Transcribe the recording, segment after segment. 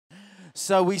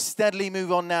So we steadily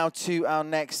move on now to our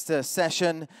next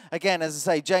session. Again, as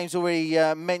I say, James already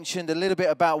mentioned a little bit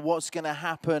about what's going to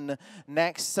happen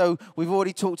next. So we've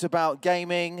already talked about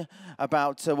gaming,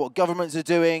 about what governments are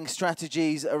doing,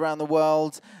 strategies around the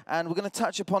world, and we're going to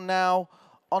touch upon now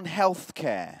on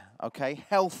healthcare, okay?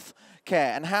 Healthcare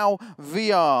and how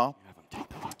VR,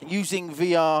 using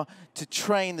VR to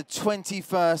train the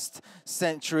 21st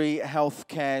century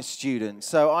healthcare students.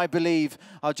 So I believe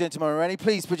our gentlemen are ready.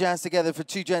 Please put your hands together for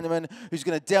two gentlemen who's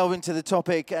going to delve into the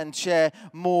topic and share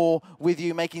more with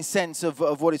you, making sense of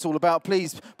what it's all about.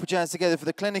 Please put your hands together for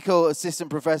the clinical assistant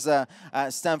professor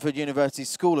at Stanford University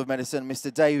School of Medicine,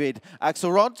 Mr. David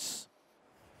Axelrod.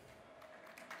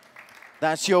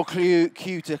 That's your cue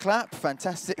to clap.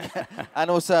 Fantastic.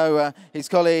 And also his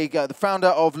colleague, the founder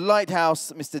of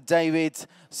Lighthaus, Mr. David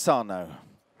Sarno.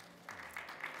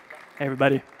 Hey,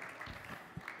 everybody.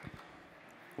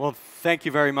 Well, thank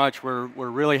you very much. We're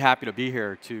really happy to be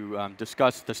here to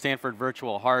discuss the Stanford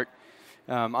Virtual Heart.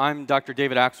 I'm Dr.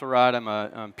 David Axelrod. I'm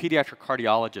a pediatric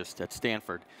cardiologist at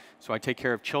Stanford. So I take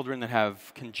care of children that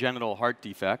have congenital heart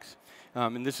defects.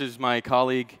 And this is my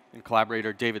colleague and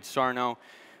collaborator, David Sarno,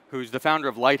 who's the founder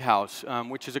of Lighthaus,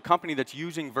 which is a company that's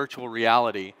using virtual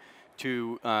reality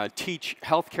to teach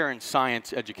healthcare and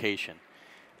science education.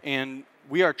 And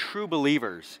we are true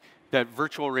believers that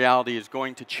virtual reality is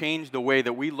going to change the way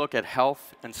that we look at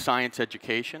health and science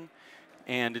education,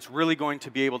 and it's really going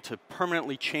to be able to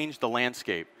permanently change the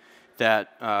landscape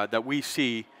that we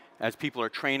see as people are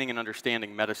training and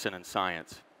understanding medicine and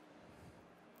science.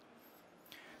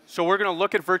 So we're going to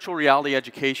look at virtual reality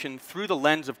education through the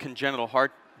lens of congenital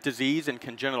heart disease and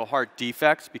congenital heart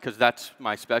defects, because that's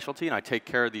my specialty and I take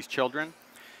care of these children.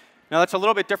 Now that's a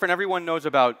little bit different. Everyone knows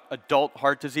about adult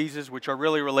heart diseases, which are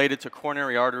really related to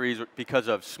coronary arteries because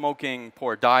of smoking,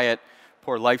 poor diet,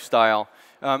 poor lifestyle,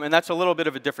 and that's a little bit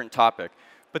of a different topic.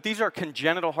 But these are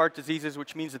congenital heart diseases,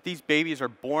 which means that these babies are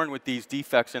born with these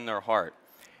defects in their heart.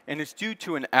 And it's due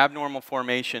to an abnormal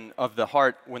formation of the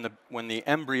heart when the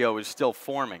embryo is still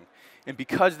forming. And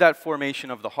because that formation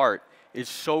of the heart is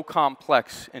so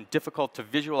complex and difficult to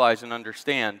visualize and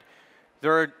understand,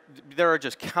 there are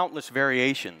just countless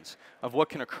variations of what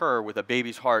can occur with a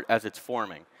baby's heart as it's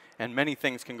forming. And many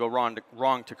things can go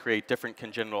wrong to create different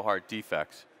congenital heart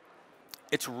defects.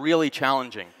 It's really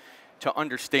challenging to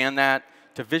understand that,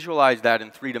 to visualize that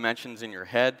in 3 dimensions in your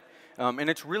head. And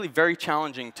it's really very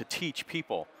challenging to teach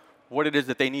people what it is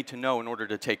that they need to know in order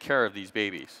to take care of these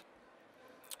babies.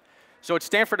 So at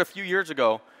Stanford a few years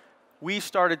ago, we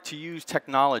started to use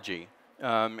technology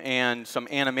and some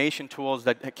animation tools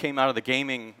that came out of the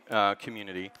gaming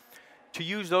community to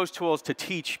use those tools to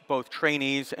teach both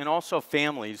trainees and also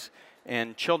families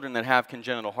and children that have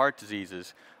congenital heart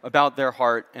diseases about their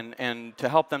heart and to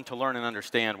help them to learn and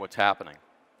understand what's happening.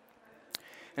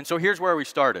 And so here's where we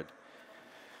started.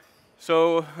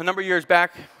 So a number of years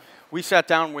back, we sat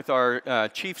down with our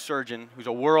chief surgeon, who's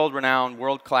a world-renowned,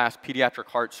 world-class pediatric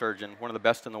heart surgeon, one of the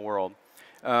best in the world.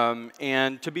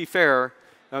 And to be fair,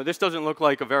 this doesn't look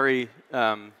like a very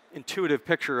intuitive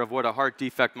picture of what a heart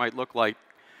defect might look like,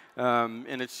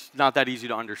 and it's not that easy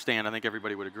to understand. I think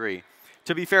everybody would agree.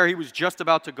 To be fair, he was just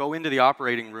about to go into the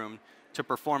operating room to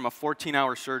perform a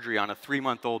 14-hour surgery on a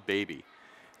 3-month-old baby.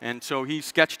 And so he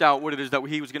sketched out what it is that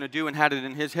he was going to do and had it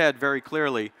in his head very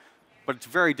clearly, but it's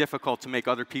very difficult to make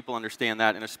other people understand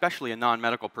that, and especially a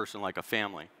non-medical person like a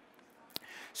family.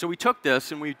 So we took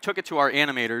this and we took it to our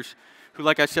animators, who,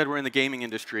 like I said, were in the gaming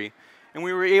industry. And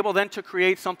we were able then to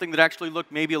create something that actually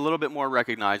looked maybe a little bit more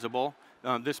recognizable,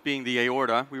 this being the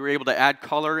aorta. We were able to add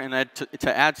color and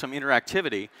to add some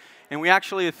interactivity. And we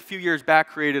actually, a few years back,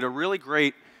 created a really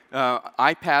great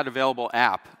iPad-available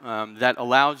app that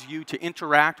allows you to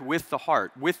interact with the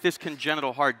heart, with this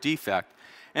congenital heart defect,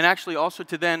 and actually also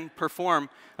to then perform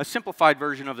a simplified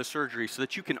version of the surgery so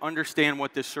that you can understand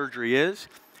what this surgery is,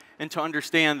 and to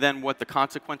understand then what the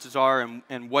consequences are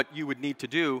and what you would need to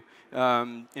do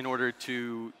in order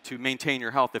to maintain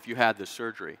your health if you had this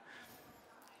surgery.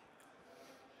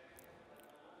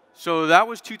 So that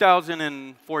was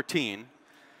 2014.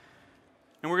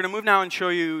 And we're going to move now and show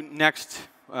you next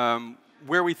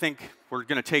where we think we're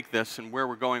going to take this and where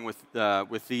we're going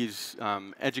with these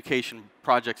education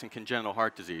projects in congenital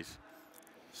heart disease.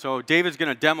 So David's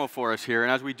going to demo for us here.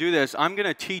 And as we do this, I'm going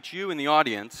to teach you in the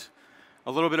audience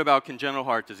a little bit about congenital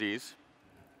heart disease.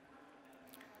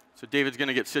 So David's going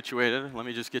to get situated. Let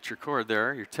me just get your cord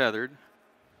there. You're tethered.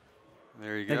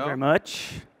 There you go. Thank you very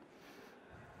much.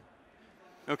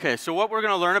 Okay, so what we're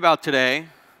going to learn about today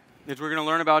is we're going to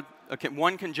learn about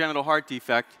one congenital heart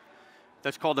defect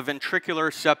that's called a ventricular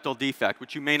septal defect,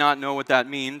 which you may not know what that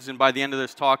means, and by the end of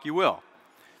this talk, you will.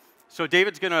 So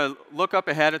David's going to look up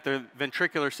ahead at the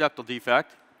ventricular septal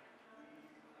defect,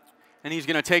 and he's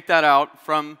going to take that out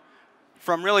from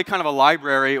really kind of a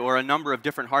library or a number of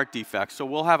different heart defects. So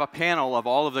we'll have a panel of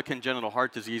all of the congenital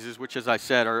heart diseases, which, as I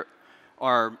said,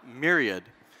 are myriad.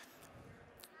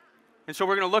 And so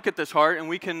we're going to look at this heart, and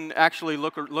we can actually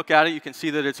look at it. You can see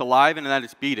that it's alive and that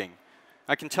it's beating.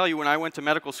 I can tell you, when I went to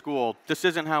medical school, this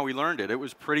isn't how we learned it. It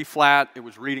was pretty flat. It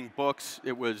was reading books.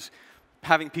 It was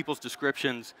having people's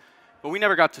descriptions. But we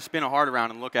never got to spin a heart around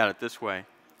and look at it this way.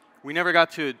 We never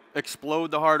got to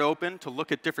explode the heart open to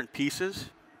look at different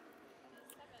pieces.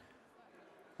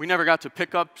 We never got to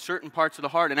pick up certain parts of the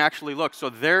heart and actually look. So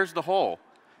there's the hole.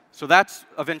 So that's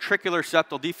a ventricular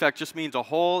septal defect, just means a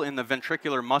hole in the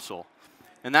ventricular muscle.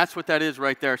 And that's what that is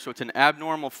right there. So it's an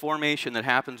abnormal formation that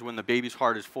happens when the baby's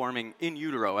heart is forming in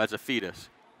utero as a fetus.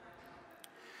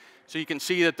 So you can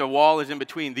see that the wall is in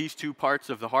between these two parts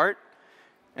of the heart,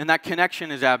 and that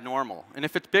connection is abnormal. And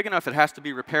if it's big enough, it has to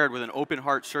be repaired with an open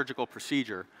heart surgical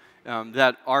procedure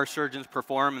that our surgeons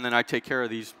perform, and then I take care of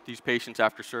these patients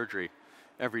after surgery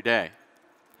every day.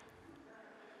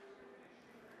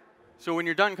 So when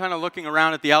you're done kind of looking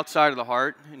around at the outside of the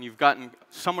heart, and you've gotten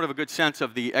somewhat of a good sense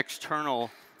of the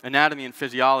external anatomy and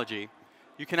physiology,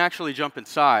 you can actually jump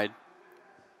inside.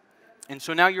 And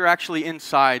so now you're actually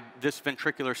inside this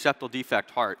ventricular septal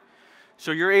defect heart.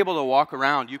 So you're able to walk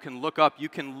around. You can look up. You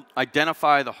can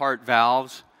identify the heart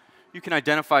valves. You can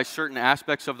identify certain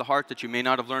aspects of the heart that you may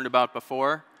not have learned about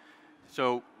before.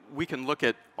 So we can look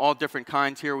at all different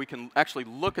kinds here. We can actually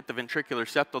look at the ventricular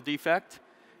septal defect,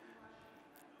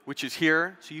 which is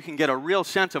here. So you can get a real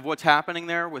sense of what's happening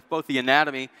there with both the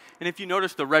anatomy. And if you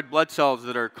notice the red blood cells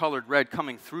that are colored red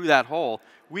coming through that hole,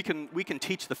 we can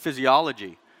teach the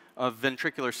physiology of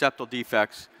ventricular septal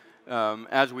defects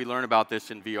as we learn about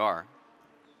this in VR.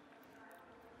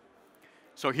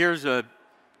 So here's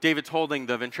David's holding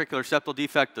the ventricular septal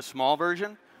defect, the small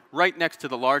version, right next to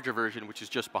the larger version, which is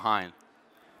just behind.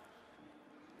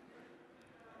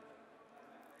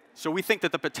 So we think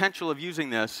that the potential of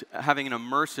using this, having an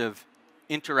immersive,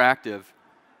 interactive,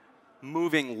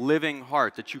 moving, living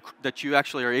heart that you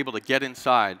actually are able to get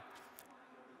inside,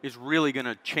 is really going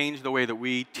to change the way that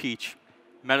we teach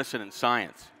medicine and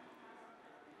science.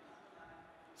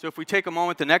 So if we take a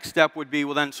moment, the next step would be,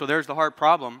 well then, so there's the heart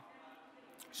problem.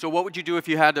 So what would you do if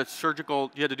you had to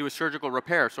do a surgical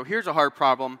repair? So here's a heart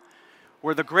problem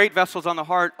where the great vessels on the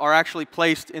heart are actually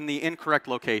placed in the incorrect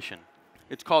location.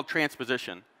 It's called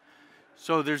transposition.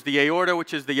 So there's the aorta,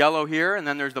 which is the yellow here, and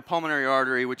then there's the pulmonary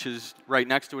artery, which is right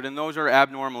next to it, and those are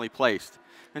abnormally placed.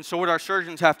 And so what our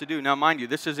surgeons have to do, now mind you,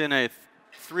 this is in a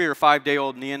 3 or 5 day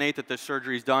old neonate that this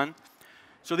surgery is done.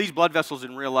 So these blood vessels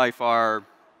in real life are,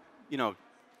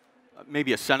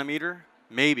 maybe a centimeter,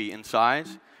 maybe in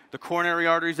size. The coronary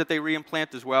arteries that they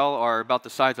reimplant as well are about the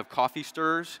size of coffee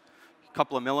stirrers, a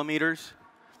couple of millimeters.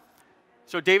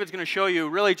 So David's going to show you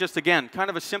really just, again, kind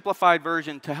of a simplified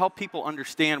version to help people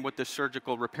understand what this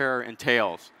surgical repair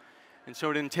entails. And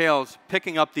so it entails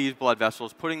picking up these blood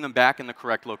vessels, putting them back in the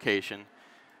correct location,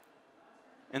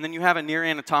 and then you have a near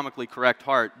anatomically correct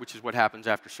heart, which is what happens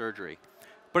after surgery.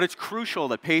 But it's crucial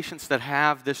that patients that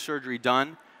have this surgery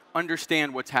done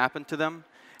understand what's happened to them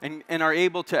and are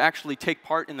able to actually take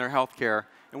part in their health care.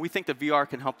 And we think that VR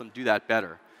can help them do that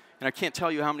better. And I can't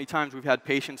tell you how many times we've had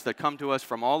patients that come to us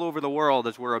from all over the world,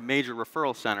 as we're a major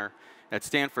referral center at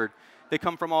Stanford. They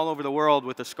come from all over the world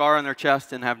with a scar on their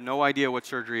chest and have no idea what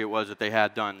surgery it was that they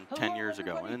had done 10 years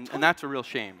ago. And that's a real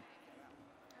shame.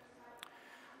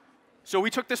 So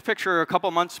we took this picture a couple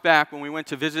months back when we went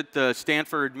to visit the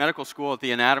Stanford Medical School at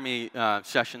the anatomy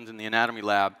sessions in the anatomy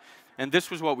lab. And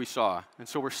this was what we saw. And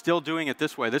so we're still doing it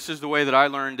this way. This is the way that I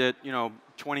learned it,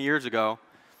 20 years ago.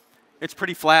 It's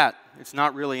pretty flat. It's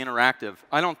not really interactive.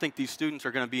 I don't think these students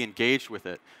are going to be engaged with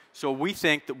it. So we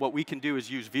think that what we can do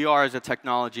is use VR as a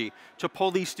technology to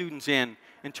pull these students in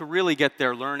and to really get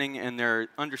their learning and their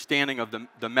understanding of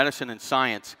the medicine and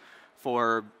science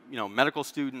for medical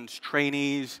students,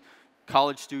 trainees,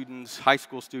 college students, high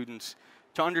school students,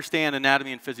 to understand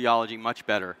anatomy and physiology much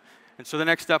better. And so the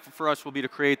next step for us will be to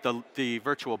create the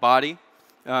virtual body,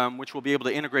 which will be able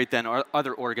to integrate then our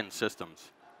other organ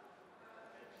systems.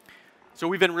 So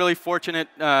we've been really fortunate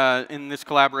in this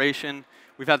collaboration.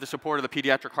 We've had the support of the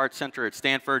Pediatric Heart Center at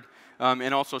Stanford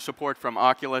and also support from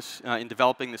Oculus in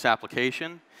developing this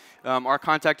application. Our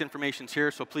contact information is here,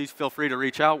 so please feel free to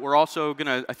reach out. We're also going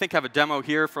to, I think, have a demo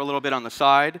here for a little bit on the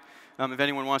side. If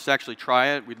anyone wants to actually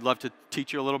try it, we'd love to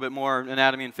teach you a little bit more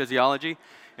anatomy and physiology.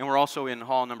 And we're also in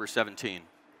hall number 17.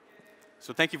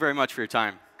 So thank you very much for your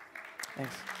time.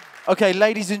 Thanks. Okay,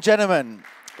 ladies and gentlemen,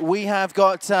 we have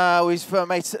got, we've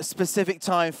made specific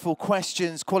time for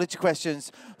questions, quality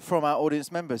questions from our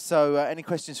audience members. So any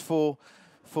questions for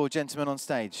gentlemen on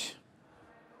stage?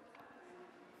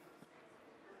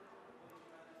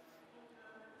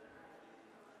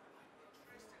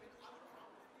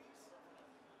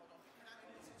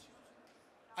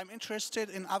 I'm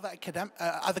interested in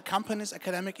other companies,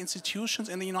 academic institutions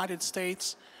in the United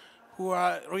States who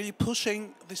are really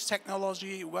pushing this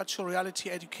technology, virtual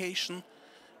reality education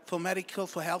for medical,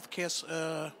 for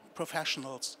healthcare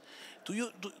professionals.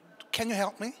 Can you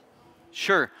help me?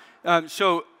 Sure.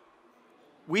 So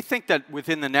we think that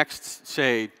within the next,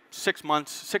 say, 6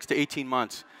 to 18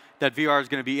 months, that VR is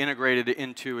going to be integrated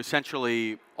into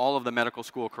essentially all of the medical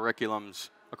school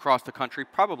curriculums across the country,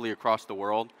 probably across the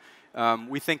world.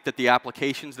 We think that the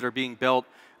applications that are being built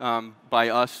by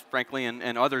us, frankly,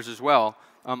 and others as well,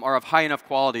 are of high enough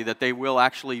quality that they will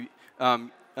actually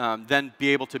then be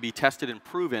able to be tested and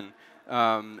proven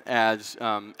as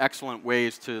excellent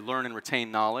ways to learn and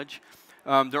retain knowledge.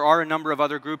 There are a number of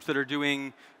other groups that are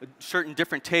doing certain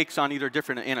different takes on either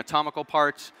different anatomical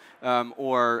parts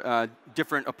or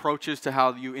different approaches to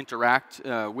how you interact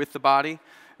with the body.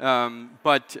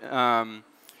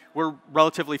 We're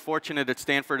relatively fortunate at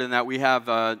Stanford in that we have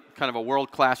kind of a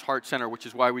world-class heart center, which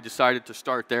is why we decided to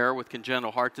start there with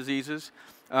congenital heart diseases.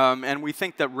 And we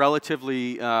think that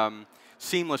relatively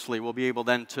seamlessly we'll be able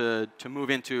then to move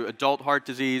into adult heart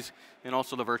disease and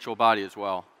also the virtual body as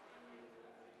well.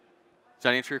 Does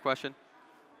that answer your question?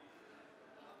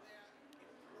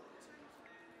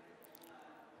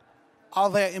 Are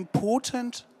there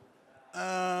important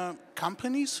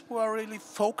companies who are really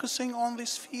focusing on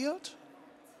this field?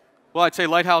 Well, I'd say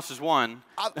Lighthaus is one.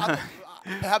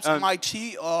 Perhaps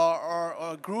MIT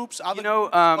or groups, other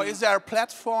groups, or is there a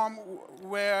platform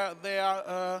where they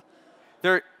are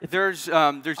there's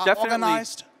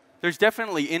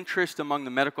definitely interest among the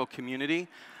medical community.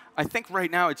 I think right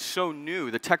now it's so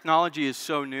new. The technology is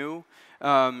so new,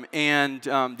 and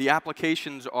the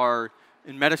applications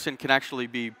in medicine can actually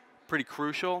be pretty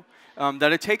crucial,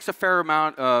 that it takes a fair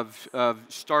amount of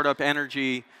startup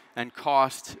energy and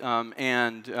cost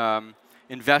and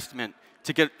investment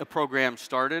to get a program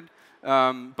started.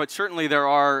 But certainly there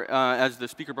are, as the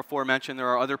speaker before mentioned, there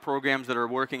are other programs that are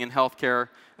working in healthcare,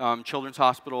 children's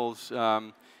hospitals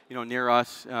near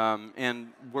us, and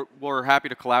we're happy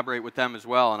to collaborate with them as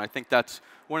well. And I think that's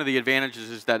one of the advantages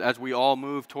is that as we all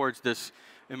move towards this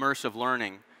immersive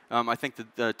learning, I think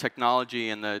that the technology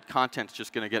and the content's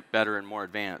just going to get better and more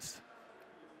advanced.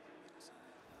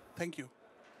 Thank you.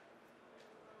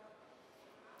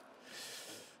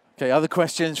 Okay, other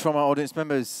questions from our audience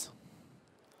members?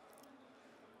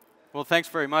 Well, thanks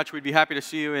very much. We'd be happy to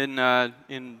see you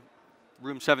in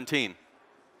room 17.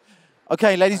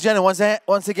 Okay, ladies and gentlemen,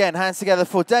 once again, hands together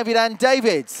for David and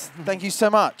David. Thank you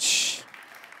so much.